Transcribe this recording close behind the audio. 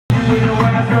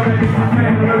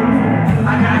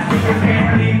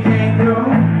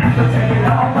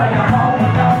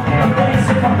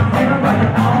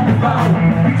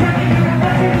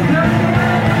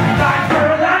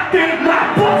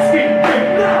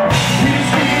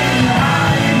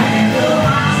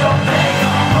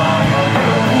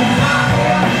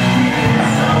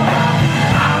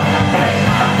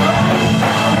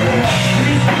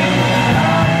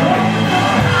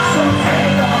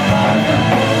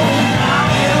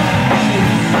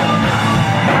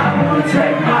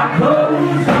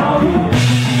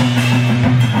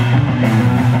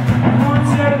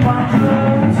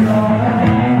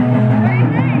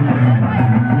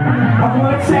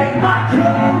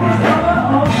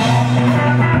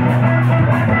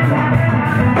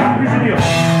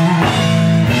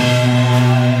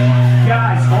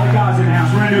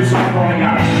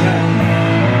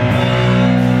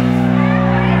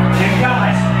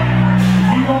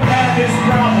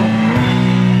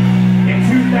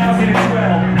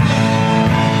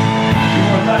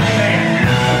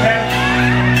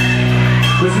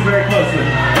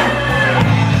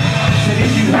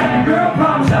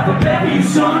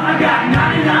Son, I got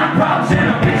 99 problems and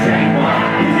a bitch ain't one.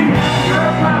 If you got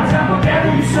girl problems, I'm gonna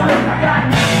marry you, son. I got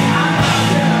 99 problems and a bitch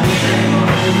ain't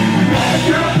one. If you got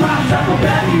girl problems, I'm gonna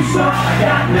marry you, son. I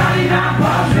got 99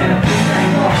 problems and a bitch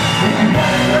ain't one. If you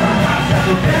got girl problems, I'm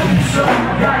gonna marry you, son.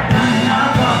 I got 99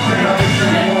 problems and a bitch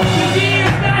ain't one. The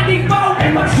year's 94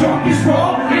 and my trunk is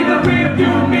raw. In the rear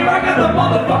view mirror, I got the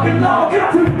motherfucking law.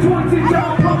 Got 220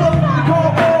 down, pull up on the car.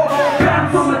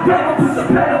 Bounce on the pedal, put the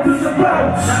pedal to the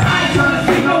floor. I ain't tryna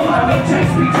see no money,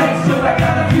 chase me, chase. So I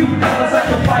got a few dollars, I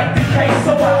can fight the case.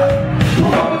 So I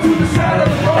pull over to the side of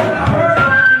the road. I heard I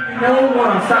don't even know what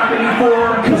I'm stopping for.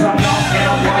 Cause I'm lost and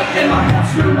I'm white and my heart's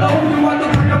screwed low. Do I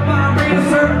look like a fine razor,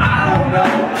 sir? I don't know.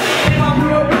 Am I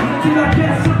real till I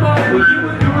get some money? Well, you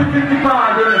were doing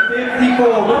 55 and a 54.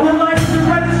 Well, the license and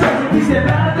registration, please step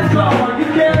out of the car. Are you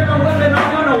carrying a weapon? I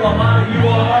don't know what model you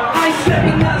are. I ain't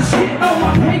stepping out of shit, oh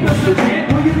my papers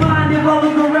legit. Will you mind if I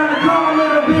look around the car a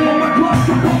little bit? On my clutch,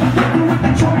 I'm going with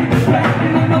the truck in the back.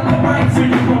 And I'm on my right, so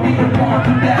you gon' need to walk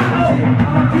from that.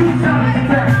 You sound like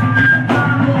that.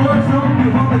 I'm the words on you,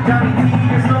 on the Johnny T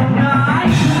or so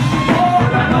nice. Oh,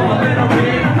 I know a little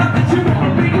bit. Not that you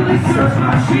wanna legally search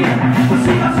my shit. But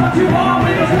see, that's what you are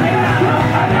when it's late out.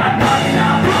 I got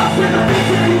 99 plus with a bitch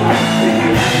if you want. If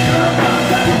you had a girl,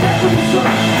 I can get what you saw.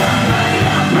 I got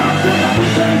 99 plus with a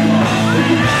bitch if you want. If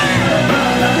you had a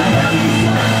girl, I can get what you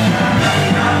saw. I got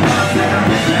 99 plus with a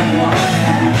bitch if you want.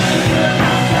 If you had a girl,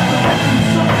 I can get what you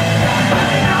saw. I got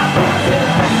 99 plus with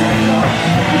a bitch if you want.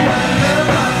 If you had a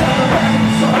girl, I can get what you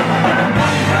saw. I got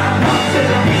 99 plus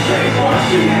with a bitch if you want.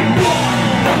 You ain't wrong.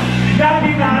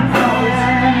 99 dollars.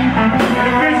 And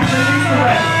the reason release the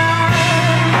red.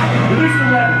 Release the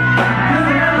red.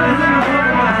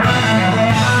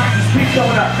 Just keep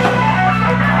going up.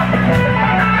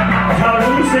 Tyler,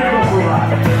 who said go for a ride?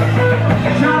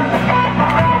 Johnny,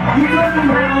 you told me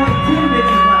you ran only 10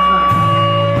 bitches last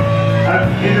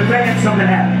night. In the van, something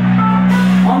happened.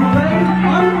 On the way?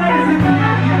 On the way, is it going to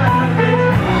happen?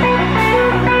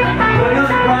 What else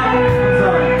is problem? I'm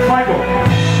sorry. Michael,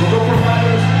 we'll go for a ride.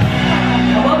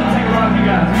 I'd love to take a ride with you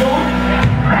guys. You going?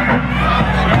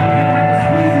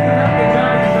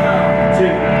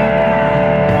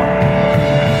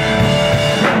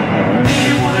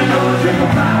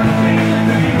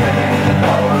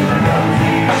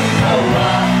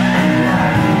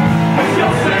 It's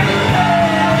your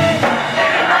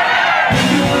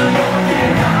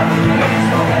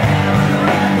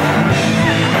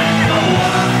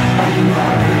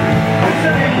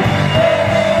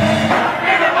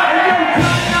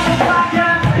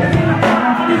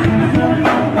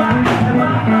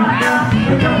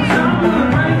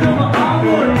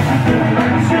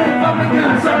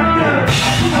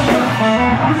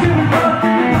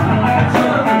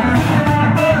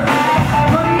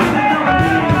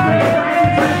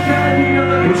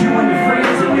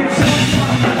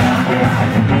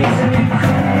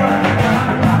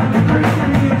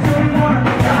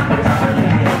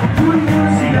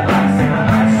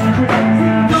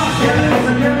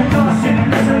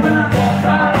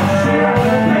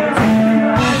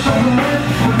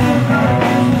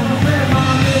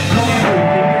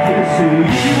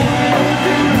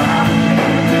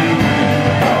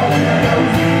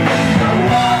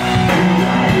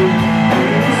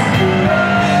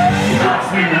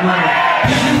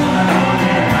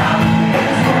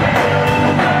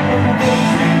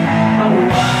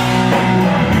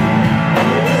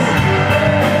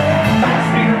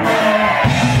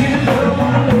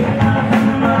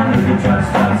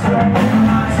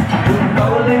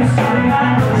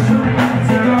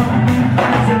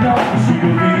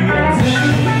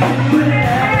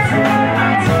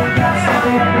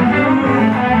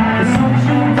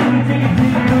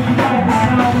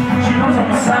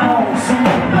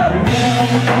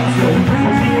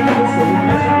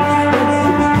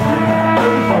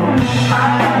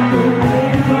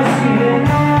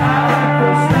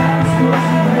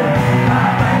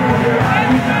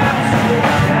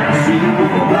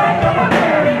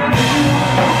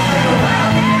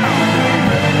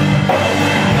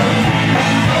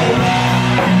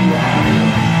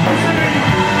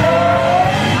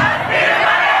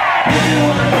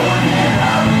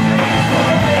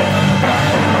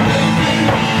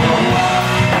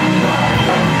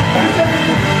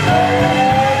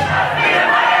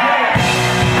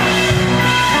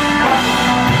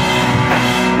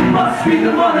Must be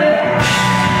the money.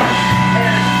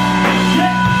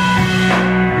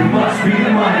 It must be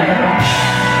the money.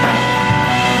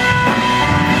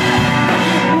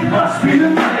 It must be the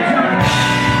money.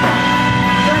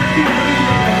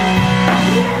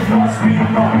 It must be the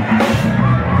money.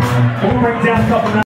 We'll break down a couple